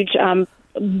 a huge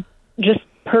just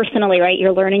personally, right?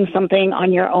 You're learning something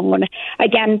on your own.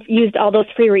 Again, used all those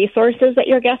free resources that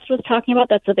your guest was talking about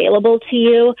that's available to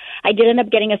you. I did end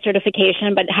up getting a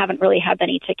certification, but haven't really had the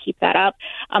need to keep that up.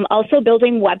 Also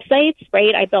building websites,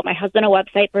 right? I built my husband a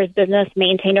website for his business,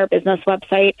 maintained our business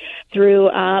website through,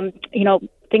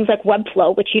 things like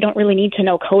Webflow, which you don't really need to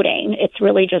know coding. It's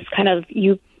really just kind of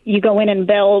you go in and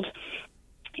build.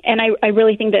 And I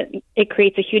really think that it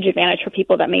creates a huge advantage for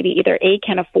people that maybe either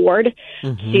can afford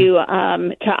to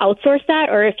outsource that,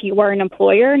 or if you are an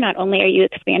employer, not only are you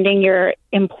expanding your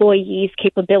employees'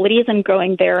 capabilities and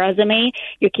growing their resume,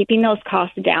 you're keeping those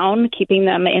costs down, keeping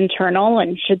them internal,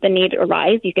 and should the need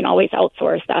arise, you can always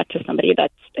outsource that to somebody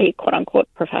that's a quote-unquote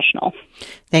professional.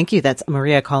 Thank you. That's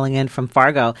Maria calling in from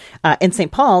Fargo. In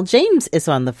St. Paul, James is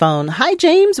on the phone. Hi,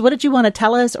 James. What did you want to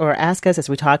tell us or ask us as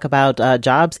we talk about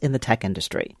jobs in the tech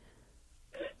industry?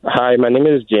 Hi, my name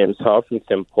is James Huff from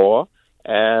St. Paul,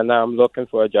 and I'm looking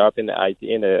for a job in the IT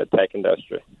in the tech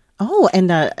industry. Oh,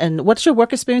 and what's your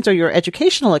work experience or your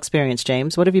educational experience,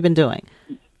 James? What have you been doing?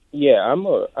 Yeah, I'm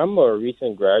a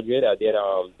recent graduate. I did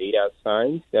data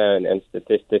science and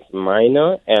statistics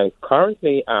minor, and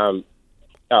currently I'm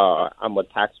a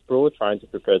tax pro trying to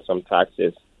prepare some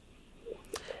taxes.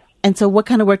 And so what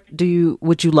kind of work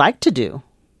would you like to do?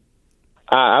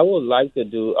 I would like to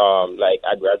do, like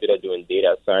I graduated doing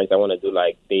data science. I want to do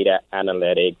like data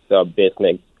analytics,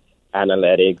 business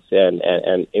analytics,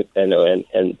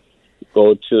 and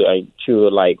go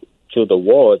to the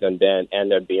world and then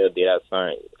end up being a data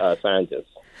scientist.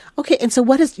 Okay, and so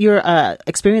what has your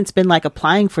experience been like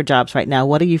applying for jobs right now?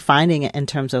 What are you finding in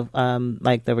terms of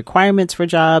like the requirements for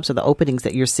jobs or the openings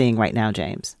that you're seeing right now,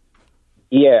 James?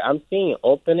 Yeah, I'm seeing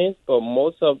openings, but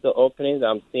most of the openings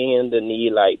I'm seeing the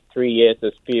need like 3 years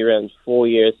experience, 4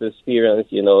 years experience.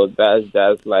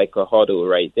 That's like a hurdle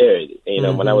right there.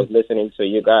 When I was listening to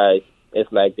you guys,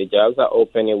 it's like the jobs are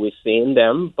opening, we're seeing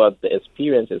them, but the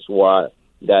experience is what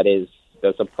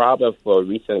that's a problem for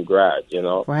recent grads.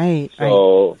 Right.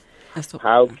 So right.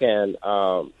 How can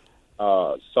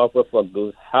Software for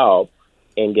Good help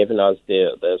in giving us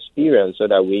the experience so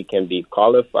that we can be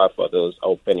qualified for those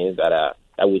openings that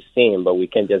we're seeing, but we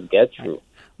can just get through?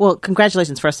 Well,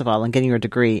 congratulations, first of all, on getting your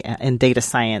degree in data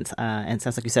science, and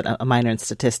sounds like you said a minor in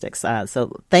statistics.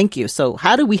 So thank you. So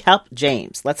how do we help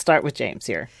James? Let's start with James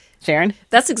here. Sharon?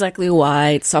 That's exactly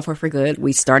why at Software for Good,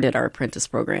 we started our apprentice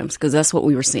programs, because that's what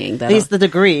we were seeing. He's the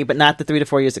degree, but not the 3 to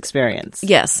 4 years experience.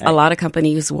 Yes. Right. A lot of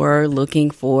companies were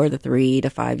looking for the 3 to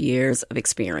 5 years of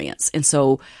experience. And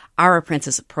so our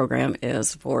apprentice program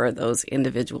is for those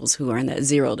individuals who are in that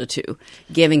 0 to 2,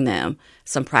 giving them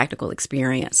some practical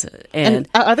experience. And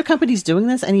are other companies doing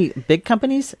this? Any big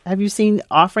companies have you seen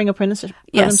offering apprenticeship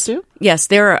programs too? Yes,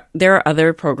 there are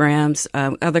other programs,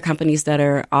 other companies that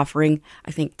are offering.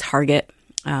 I think Target,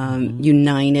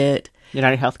 United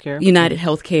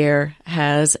Healthcare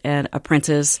has an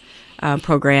apprentice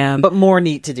program. But more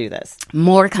need to do this.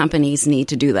 More companies need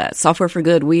to do that. Software for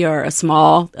Good, we are a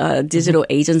small digital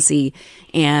agency,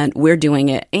 and we're doing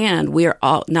it. And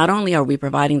not only are we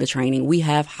providing the training, we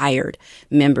have hired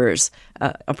members,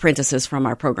 apprentices from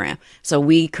our program. So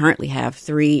we currently have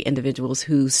 3 individuals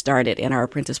who started in our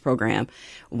apprentice program.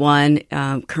 One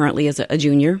currently is a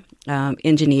junior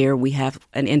engineer. We have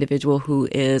an individual who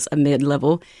is a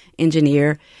mid-level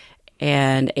engineer,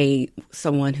 and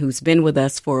someone who's been with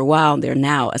us for a while. They're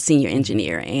now a senior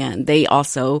engineer, and they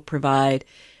also provide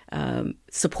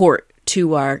support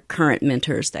to our current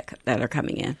mentors that are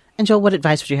coming in. And Joel, what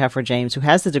advice would you have for James, who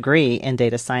has the degree in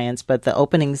data science, but the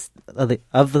openings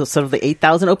of the sort of the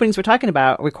 8,000 openings we're talking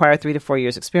about require 3 to 4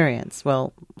 years experience?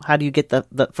 Well, how do you get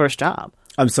the first job?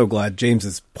 I'm so glad James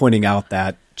is pointing out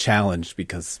that challenge,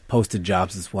 because posted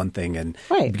jobs is one thing and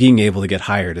being able to get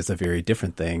hired is a very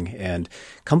different thing. And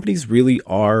companies really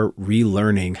are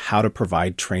relearning how to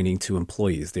provide training to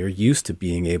employees. They're used to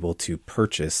being able to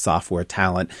purchase software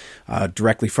talent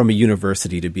directly from a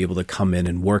university to be able to come in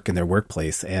and work in their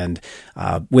workplace. And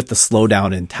with the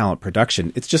slowdown in talent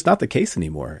production, it's just not the case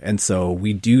anymore. And so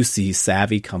we do see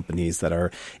savvy companies that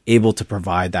are able to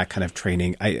provide that kind of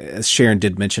training. As Sharon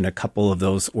did mention, a couple of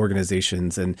those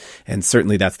organizations, and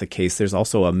certainly that's the case. There's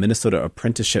also a Minnesota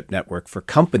Apprenticeship Network for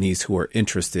companies who are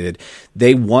interested.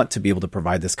 They want to be able to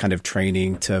provide this kind of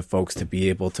training to folks to be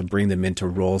able to bring them into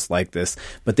roles like this,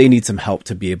 but they need some help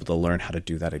to be able to learn how to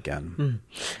do that again.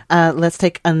 Let's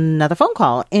take another phone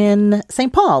call in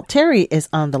St. Paul. Terry is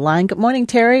on the line. Good morning,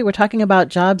 Terry. We're talking about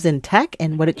jobs in tech,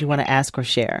 and what did you want to ask or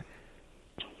share?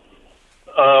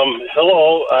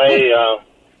 Hello. I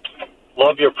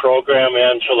love your program,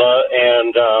 Angela,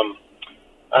 and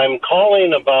I'm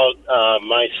calling about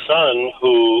my son,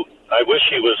 who I wish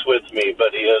he was with me,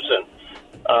 but he isn't.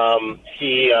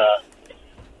 He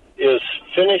is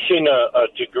finishing a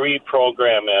degree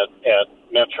program at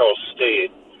Metro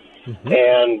State,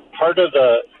 and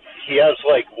he has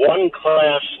like one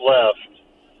class left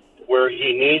where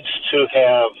he needs to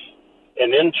have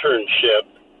an internship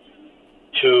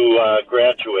to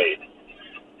graduate.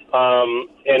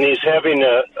 And he's having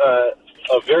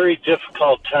a very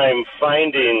difficult time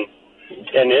finding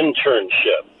an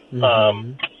internship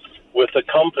with a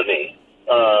company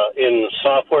in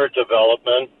software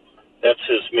development. That's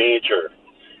his major.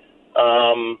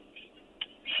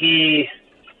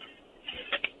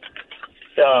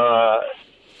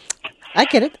 I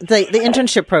get it. The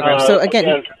internship program. So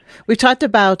again, we've talked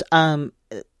about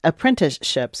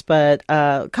apprenticeships, but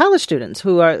college students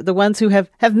who are the ones who have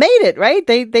made it, right?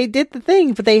 They did the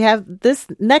thing, but they have this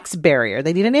next barrier.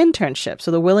 They need an internship. So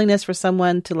the willingness for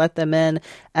someone to let them in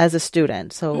as a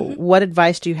student. So what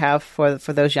advice do you have for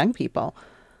those young people?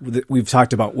 We've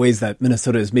talked about ways that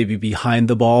Minnesota is maybe behind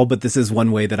the ball, but this is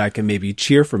one way that I can maybe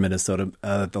cheer for Minnesota.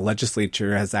 The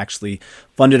legislature has actually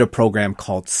funded a program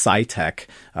called SciTech,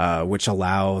 which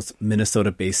allows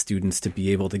Minnesota-based students to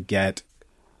be able to get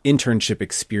internship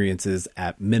experiences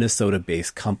at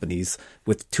Minnesota-based companies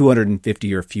with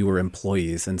 250 or fewer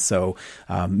employees. And so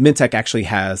MnTech actually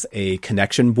has a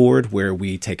connection board where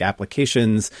we take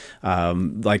applications,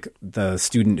 like the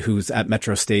student who's at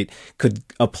Metro State could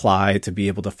apply to be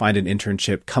able to find an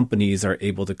internship. Companies are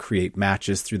able to create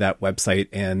matches through that website,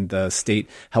 and the state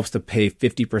helps to pay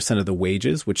 50% of the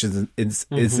wages, which is an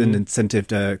incentive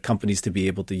to companies to be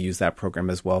able to use that program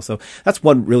as well. So that's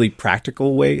one really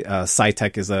practical way.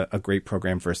 SciTech is a great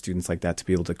program for students like that to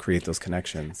be able to create those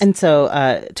connections. And so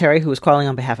Terry, who was calling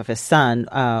on behalf of his son,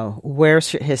 where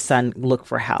should his son look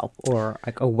for help, or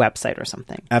like a website or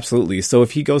something? Absolutely. So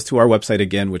if he goes to our website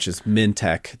again, which is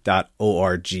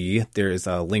mintech.org, there is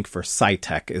a link for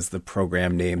SciTech is the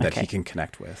program name that he can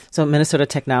connect with. So Minnesota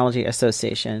Technology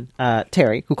Association,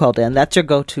 Terry, who called in, that's your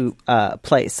go-to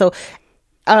place. So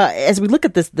as we look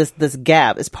at this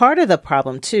gap, is part of the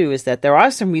problem too is that there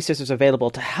are some resources available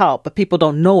to help, but people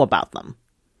don't know about them.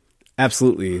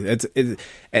 Absolutely.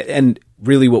 And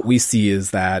really what we see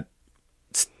is that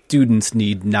students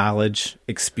need knowledge,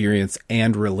 experience,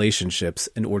 and relationships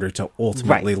in order to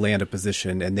ultimately land a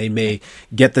position. And they may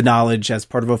get the knowledge as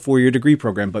part of a 4-year degree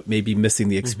program, but may be missing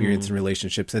the experience and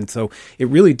relationships. And so it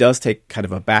really does take kind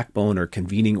of a backbone or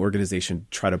convening organization to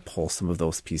try to pull some of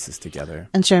those pieces together.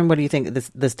 And Sharon, what do you think?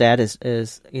 This dad is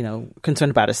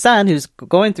concerned about his son who's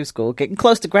going through school, getting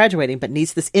close to graduating, but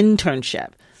needs this internship.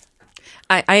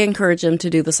 I encourage him to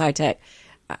do the SciTech.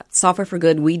 Software for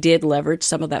Good, we did leverage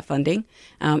some of that funding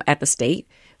at the state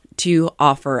to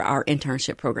offer our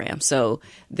internship program. So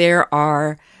there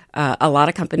are a lot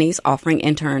of companies offering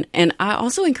intern. And I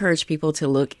also encourage people to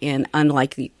look in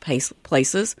unlikely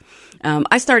places.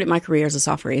 I started my career as a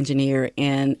software engineer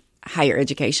in higher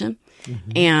education.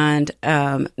 And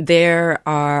there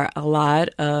are a lot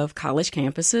of college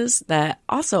campuses that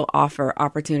also offer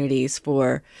opportunities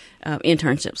for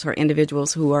internships for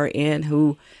individuals who are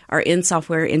in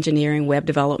software engineering, web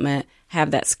development, have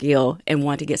that skill, and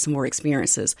want to get some more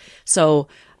experiences. So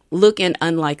look in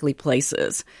unlikely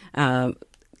places.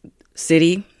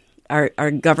 City, our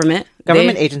government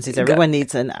agencies. Everyone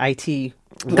needs an IT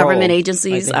role. Government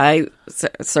agencies. I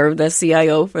served as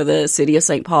CIO for the city of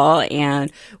St. Paul,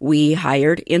 and we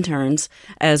hired interns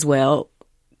as well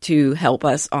to help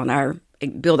us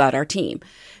build out our team.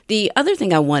 The other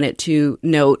thing I wanted to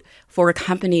note for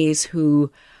companies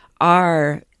who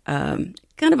are kind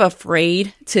of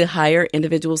afraid to hire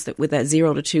individuals with that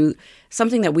 0 to 2,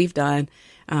 something that we've done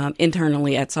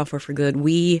internally at Software for Good,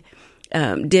 we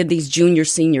did these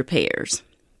junior-senior pairs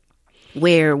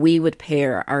where we would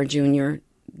pair our junior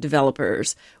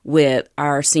developers with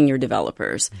our senior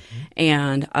developers.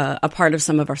 And a part of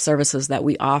some of our services that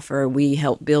we offer, we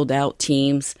help build out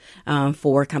teams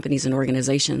for companies and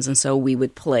organizations. And so we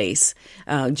would place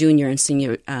junior and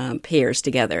senior pairs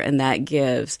together. And that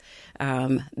gives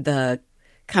the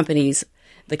companies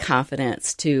the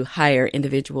confidence to hire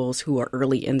individuals who are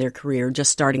early in their career,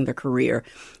 just starting their career,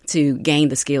 to gain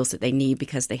the skills that they need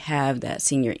because they have that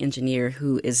senior engineer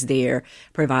who is there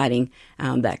providing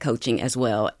that coaching as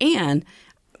well. And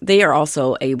they are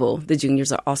also the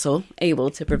juniors are also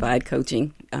able to provide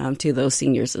coaching to those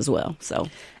seniors as well. So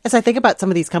as I think about some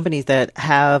of these companies that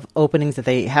have openings that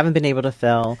they haven't been able to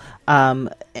fill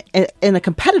in a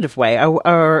competitive way,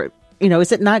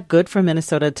 is it not good for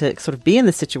Minnesota to sort of be in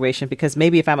this situation? Because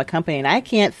maybe if I'm a company and I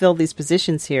can't fill these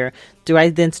positions here, do I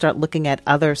then start looking at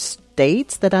other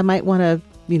states that I might want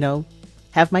to,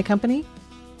 have my company?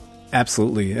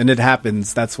 Absolutely. And it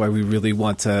happens. That's why we really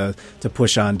want to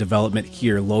push on development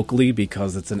here locally,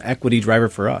 because it's an equity driver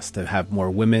for us to have more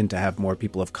women, to have more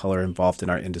people of color involved in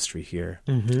our industry here.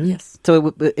 Yes.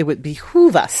 So it would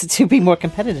behoove us to be more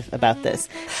competitive about this.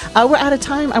 We're out of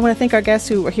time. I want to thank our guests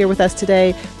who are here with us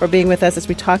today for being with us as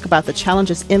we talk about the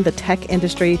challenges in the tech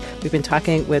industry. We've been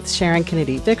talking with Sharon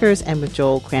Kennedy Vickers and with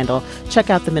Joel Crandall. Check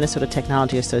out the Minnesota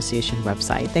Technology Association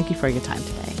website. Thank you for your time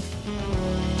today.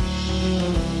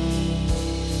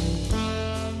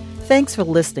 Thanks for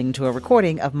listening to a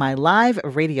recording of my live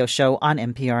radio show on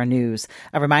NPR News.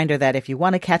 A reminder that if you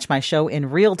want to catch my show in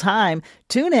real time,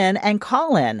 tune in and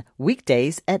call in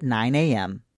weekdays at 9 a.m.